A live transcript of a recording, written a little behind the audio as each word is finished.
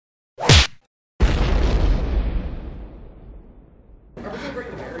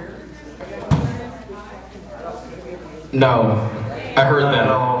No. I heard that.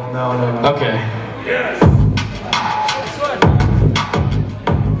 No. Okay. Yes.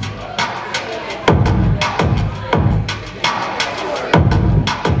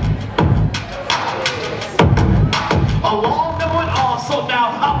 Along the one also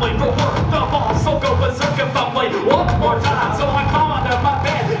now I'm late for work, the boss so go berserk if I'm late one more time. So I climb out of my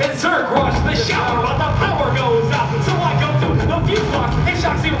bed and zerk rush the shower, but the power goes out. So I go through the fuse box, it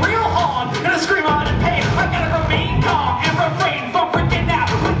shocks me real hard, and I scream out in pain. I gotta remain calm and refrain from freaking out.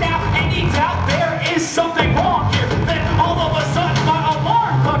 Without any doubt there is something wrong here. Then all of a sudden my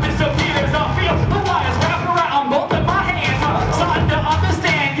alarm clock disappears. I feel the wires wrapping around both of my hands. I'm starting to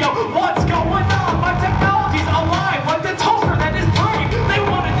understand, yo, what's going on? My technology's alive, but the toaster that is brain, they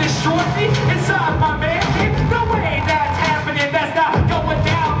want to destroy me inside my man cave. No way that's happening, that's not going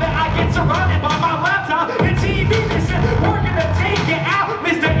down. That I get surrounded by my laptop and TV. Listen, we're gonna take it out,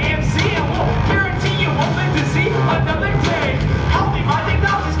 Mr. MC, and we'll guarantee you won't live to see another day. Help me, my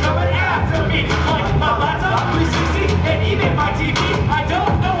technology's coming after me, like my laptop 360 and even my TV. I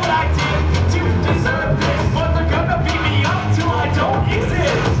don't know what I did to deserve this, but they're gonna beat me up till I don't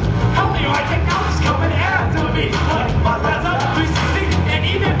exist. Help me, my technology's coming after me, like my laptop 360 and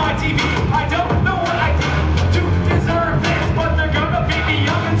even my TV. I don't know what I did to deserve this, but they're gonna beat me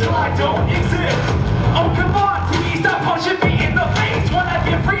up until I don't exist. Oh come on, TV, stop punching me in the face. When I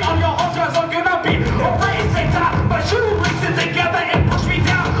get free on your hard drives, I'm gonna be erased. They tie my shoelaces it together and push me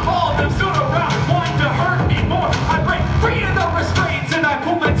down. All of them stood around wanting to hurt me more. I break free of the restraints and I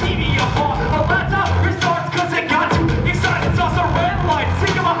pull the TV apart. A laptop restarts cause it got too excited. Saw some red lights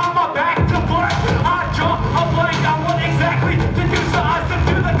sticking behind my back to flirt. I draw a blank on what exactly to do, so I step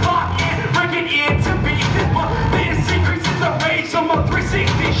through the clock and bring it into beat. This increases the rage, so my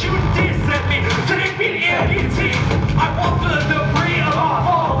 360 shoot diss at me, turning me amputee. I walk through the debris of all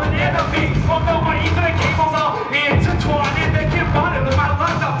fallen enemies. Oh no, my Ethernet cables all intertwined and they combined with my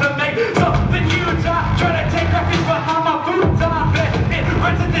laptop to make something huge. I try to take refuge behind my futon bed. It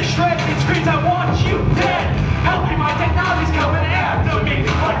runs into shreds and screams, I want you dead. Help me, my technology's coming after me,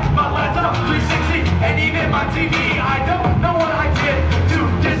 like my laptop 360 and even my TV. I don't know what I did to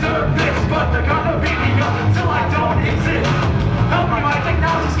deserve this, but they're gonna beat me up till I don't exist. Help me, my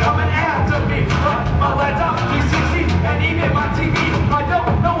technology's coming after me, like my laptop 360 and even my TV. I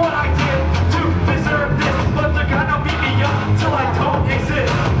don't know what I did to deserve this, but they're gonna beat me up till I don't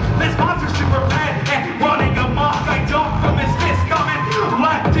exist. This monster's super mad and running amok. I dunk from his fist coming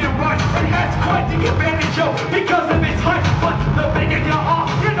left and right, and has quite the advantage, yo, because